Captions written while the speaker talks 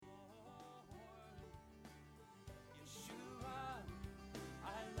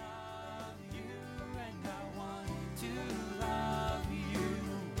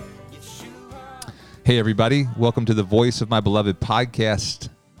Hey, everybody. Welcome to the Voice of My Beloved podcast.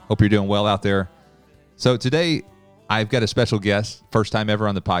 Hope you're doing well out there. So today, I've got a special guest, first time ever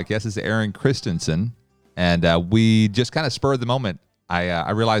on the podcast. This is Aaron Christenson, and we just kind of spurred the moment.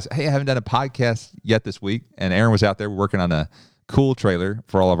 I realized, hey, I haven't done a podcast yet this week, and Aaron was out there working on a cool trailer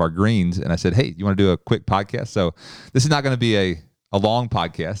for all of our greens, and I said, hey, you want to do a quick podcast? So this is not going to be a long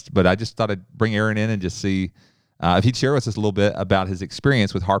podcast, but I just thought I'd bring Aaron in and just see if he'd share with us a little bit about his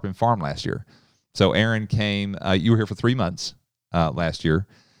experience with Harp and Farm last year. So Aaron came, you were here for 3 months last year,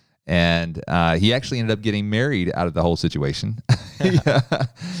 and he actually ended up getting married out of the whole situation.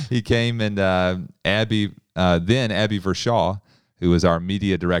 He came, and Abby Vershaw, who was our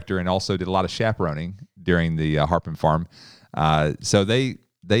media director and also did a lot of chaperoning during the Harp and Farm. So they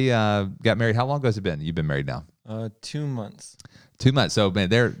got married. How long ago has it been? You've been married now? 2 months. 2 months. So man,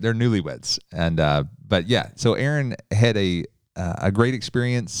 they're newlyweds. And but yeah, so Aaron had a great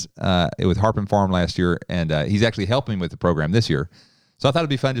experience with Harp and Farm last year, and he's actually helping with the program this year. So I thought it'd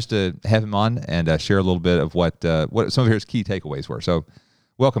be fun just to have him on and share a little bit of what some of his key takeaways were. So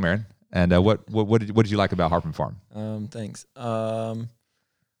welcome, Aaron. And what did you like about Harp and Farm? Thanks. My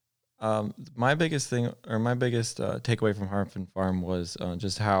biggest takeaway from Harp and Farm was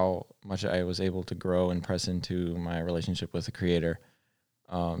just how much I was able to grow and press into my relationship with the Creator.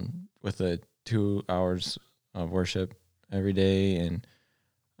 With the 2 hours of worship every day, and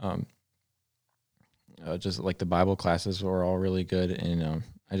just like the Bible classes were all really good, and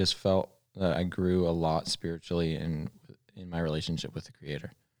I just felt that I grew a lot spiritually in my relationship with the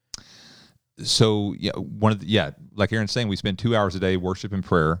Creator. So like Aaron's saying, we spend 2 hours a day worship and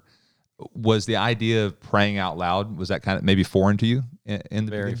prayer. Was the idea of praying out loud, was that kind of maybe foreign to you in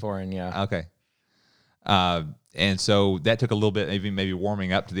the Very beginning? foreign, yeah. Okay. And so that took a little bit, maybe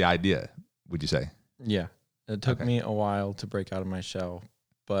warming up to the idea, would you say? Yeah. It took me a while to break out of my shell,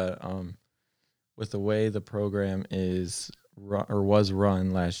 but with the way the program was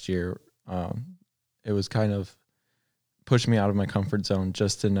run last year, it was kind of pushed me out of my comfort zone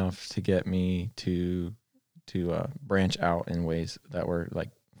just enough to get me to branch out in ways that were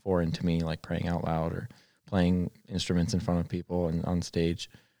like foreign to me, like praying out loud or playing instruments in front of people and on stage.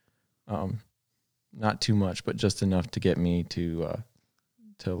 Not too much, but just enough to get me to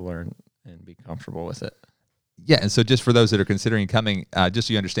learn and be comfortable with it. Yeah, and so just for those that are considering coming, just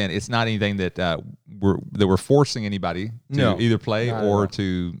so you understand, it's not anything that we're forcing anybody to either play or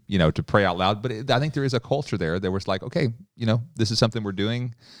to pray out loud. But I think there is a culture there that was like, okay, this is something we're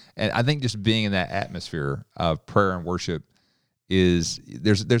doing, and I think just being in that atmosphere of prayer and worship is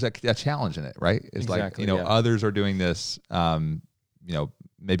there's a challenge in it, right? It's exactly, like others are doing this,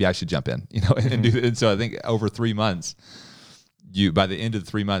 maybe I should jump in, and do it. And so I think over 3 months, by the end of the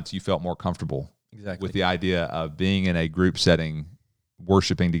 3 months, you felt more comfortable. Exactly. With the idea of being in a group setting,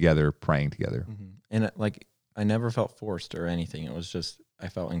 worshiping together, praying together. Mm-hmm. And I never felt forced or anything. It was just, I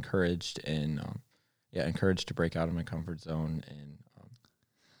felt encouraged and, encouraged to break out of my comfort zone. And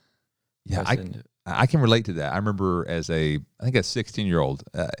I can relate to that. I remember as a 16-year-old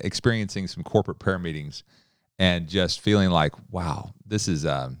experiencing some corporate prayer meetings and just feeling like, wow, this is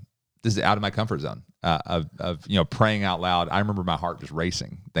out of my comfort zone. Of praying out loud. I remember my heart just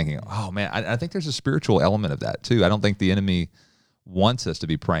racing, thinking, oh man, I think there's a spiritual element of that too. I don't think the enemy wants us to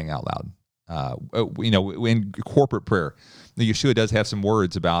be praying out loud. In corporate prayer, Yeshua does have some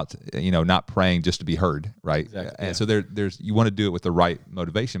words about not praying just to be heard, right? Exactly, and so there's you want to do it with the right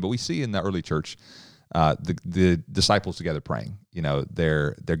motivation. But we see in the early church the disciples together praying.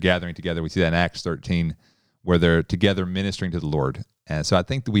 They're gathering together. We see that in Acts 13, where they're together ministering to the Lord. And so I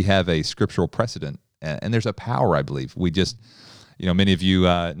think that we have a scriptural precedent, and there's a power, I believe. We just, many of you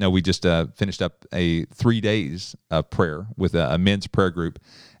know, we just finished up 3 days of prayer with a men's prayer group,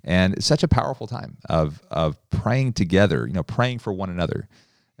 and it's such a powerful time of praying together, praying for one another.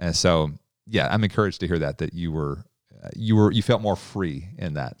 And so, yeah, I'm encouraged to hear that you felt more free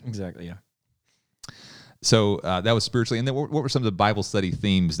in that. Exactly, yeah. So that was spiritually. And then what were some of the Bible study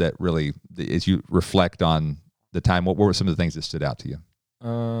themes that really, as you reflect on the time, what were some of the things that stood out to you?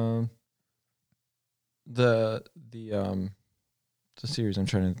 The series, I'm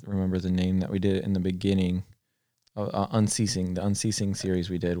trying to remember the name that we did in the beginning, Unceasing. The Unceasing series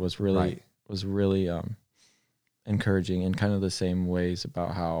we did was really encouraging, in kind of the same ways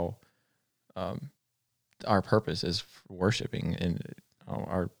about how our purpose is worshiping, and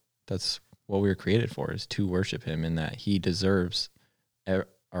that's what we were created for, is to worship Him, and that He deserves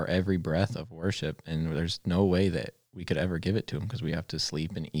our every breath of worship, and there's no way that we could ever give it to Him because we have to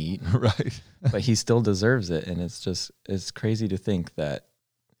sleep and eat. Right. But He still deserves it, and it's crazy to think that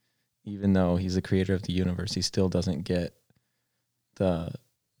even though He's the creator of the universe, He still doesn't get the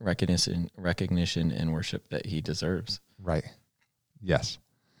recognition and worship that he deserves. Right. Yes.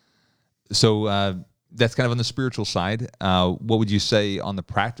 So that's kind of on the spiritual side. What would you say on the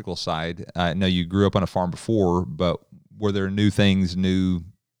practical side? I know you grew up on a farm before, but were there new things, new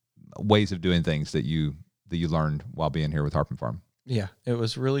ways of doing things that you learned while being here with Harp and Farm? Yeah, it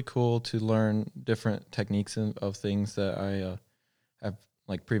was really cool to learn different techniques of things that I have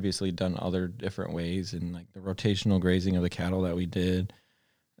like previously done other different ways, and like the rotational grazing of the cattle that we did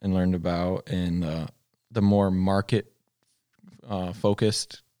and learned about, and the more market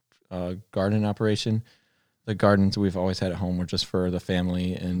focused garden operation. The gardens we've always had at home were just for the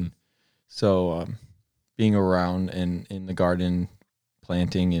family, and so being around and in the garden,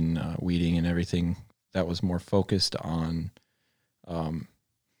 planting and weeding and everything that was more focused on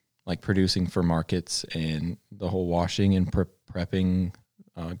like producing for markets, and the whole washing and prepping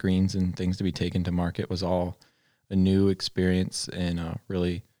greens and things to be taken to market was all a new experience, and I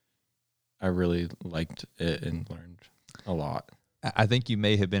really liked it and learned a lot. I think you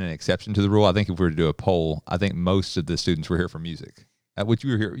may have been an exception to the rule. I think if we were to do a poll, I think most of the students were here for music, which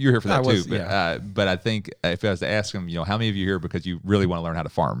you were here for that too. But, but I think if I was to ask them, how many of you are here because you really want to learn how to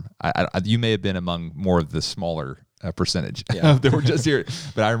farm? You may have been among more of the smaller percentage that were just here.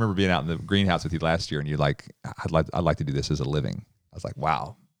 But I remember being out in the greenhouse with you last year, and you're like, I'd like to do this as a living. I was like,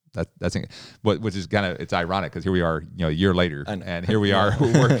 wow. That's which is kind of, it's ironic because here we are, a year later, and here we are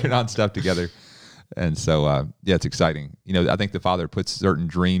working on stuff together. And so, it's exciting. I think the Father puts certain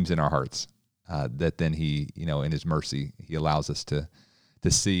dreams in our hearts that then He, in His mercy, He allows us to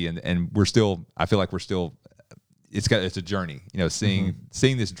see. And we're still, I feel like we're still, it's a journey.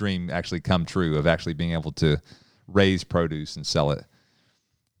 Seeing this dream actually come true of actually being able to raise produce and sell it,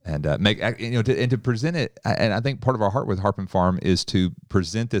 and to present it. And I think part of our heart with Harp and Farm is to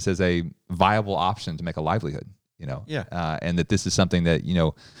present this as a viable option to make a livelihood. And that this is something that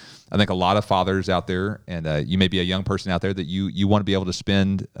I think a lot of fathers out there, and you may be a young person out there, that you want to be able to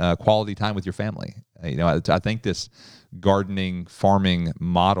spend quality time with your family. I think this gardening, farming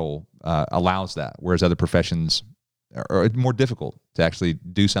model allows that, whereas other professions are more difficult to actually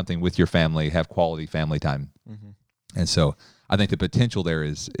do something with your family, have quality family time. Mm-hmm. And so I think the potential there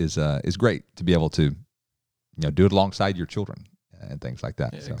is great to be able to do it alongside your children and things like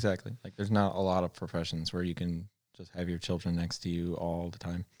that. Yeah, so. Exactly. Like there's not a lot of professions where you can just have your children next to you all the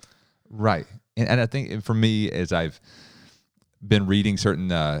time. Right. And I think for me, as I've been reading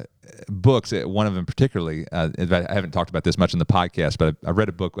certain books, one of them particularly, I haven't talked about this much in the podcast, but I read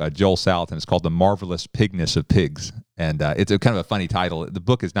a book, Joel South, and it's called The Marvelous Pigness of Pigs. And it's a kind of a funny title. The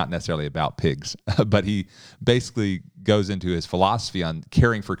book is not necessarily about pigs, but he basically goes into his philosophy on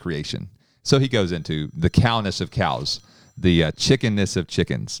caring for creation. So he goes into the cowness of cows, the chickenness of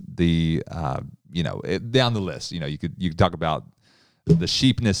chickens, the down the list. You could talk about the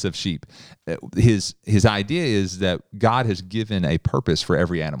sheepness of sheep. His idea is that God has given a purpose for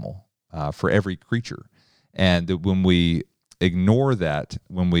every animal, for every creature, and that when we ignore that,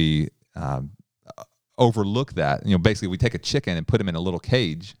 when we overlook that, basically we take a chicken and put him in a little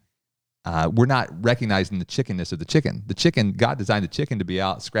cage. We're not recognizing the chickenness of the chicken. The chicken, God designed the chicken to be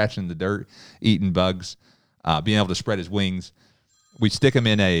out scratching the dirt, eating bugs, being able to spread his wings. We stick him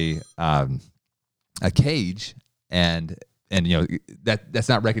in a cage, and that's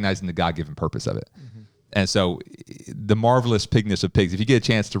not recognizing the God-given purpose of it. Mm-hmm. And so The Marvelous Pigness of Pigs, if you get a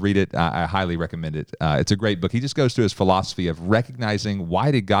chance to read it, I highly recommend it. It's a great book. He just goes through his philosophy of recognizing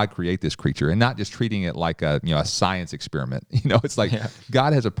why did God create this creature, and not just treating it like a science experiment. It's like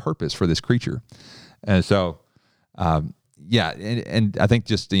God has a purpose for this creature. And so, and I think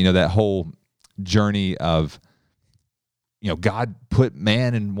just, that whole journey of, God put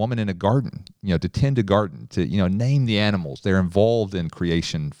man and woman in a garden, to tend a garden, to, name the animals. They're involved in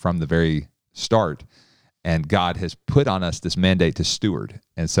creation from the very start. And God has put on us this mandate to steward.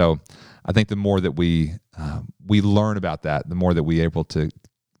 And so I think the more that we learn about that, the more that we're able to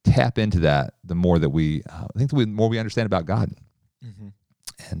tap into that, the more that the more we understand about God, mm-hmm.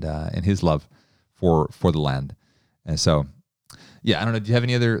 and His love for the land. And so, I don't know. Do you have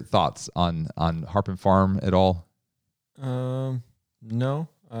any other thoughts on Harp and Farm at all? No,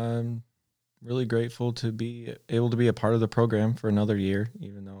 I'm really grateful to be able to be a part of the program for another year,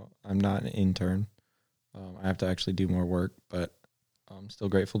 even though I'm not an intern. I have to actually do more work, but I'm still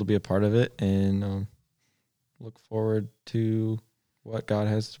grateful to be a part of it, and look forward to what God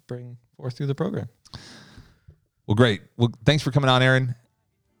has to bring forth through the program. Well, great. Well, thanks for coming on, Aaron.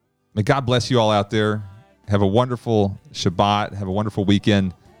 May God bless you all out there. Have a wonderful Shabbat. Have a wonderful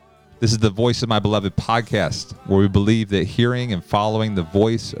weekend. This is the Voice of My Beloved podcast, where we believe that hearing and following the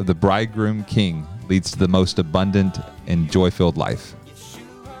voice of the bridegroom king leads to the most abundant and joy-filled life.